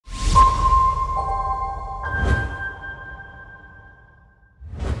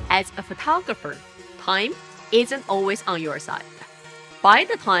As a photographer, time isn't always on your side. By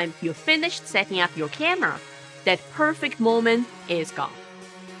the time you finish setting up your camera, that perfect moment is gone.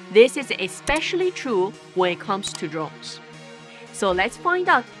 This is especially true when it comes to drones. So let's find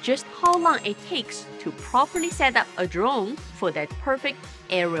out just how long it takes to properly set up a drone for that perfect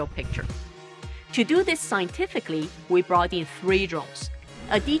aerial picture. To do this scientifically, we brought in 3 drones: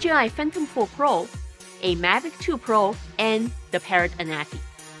 a DJI Phantom 4 Pro, a Mavic 2 Pro, and the Parrot Anafi.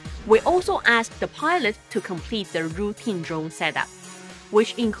 We also asked the pilot to complete the routine drone setup,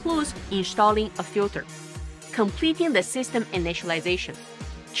 which includes installing a filter, completing the system initialization,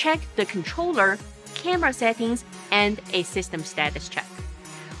 check the controller, camera settings, and a system status check.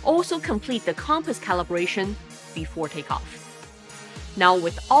 Also complete the compass calibration before takeoff. Now,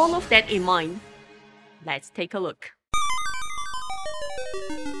 with all of that in mind, let's take a look.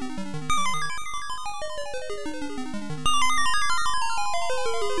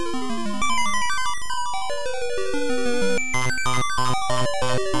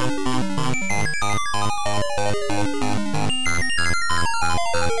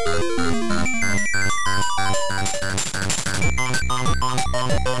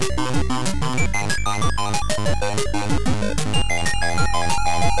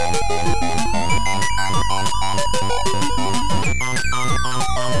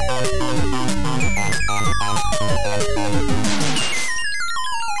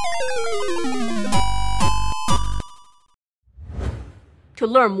 To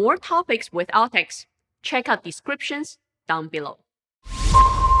learn more topics with AlteX, check out descriptions down below.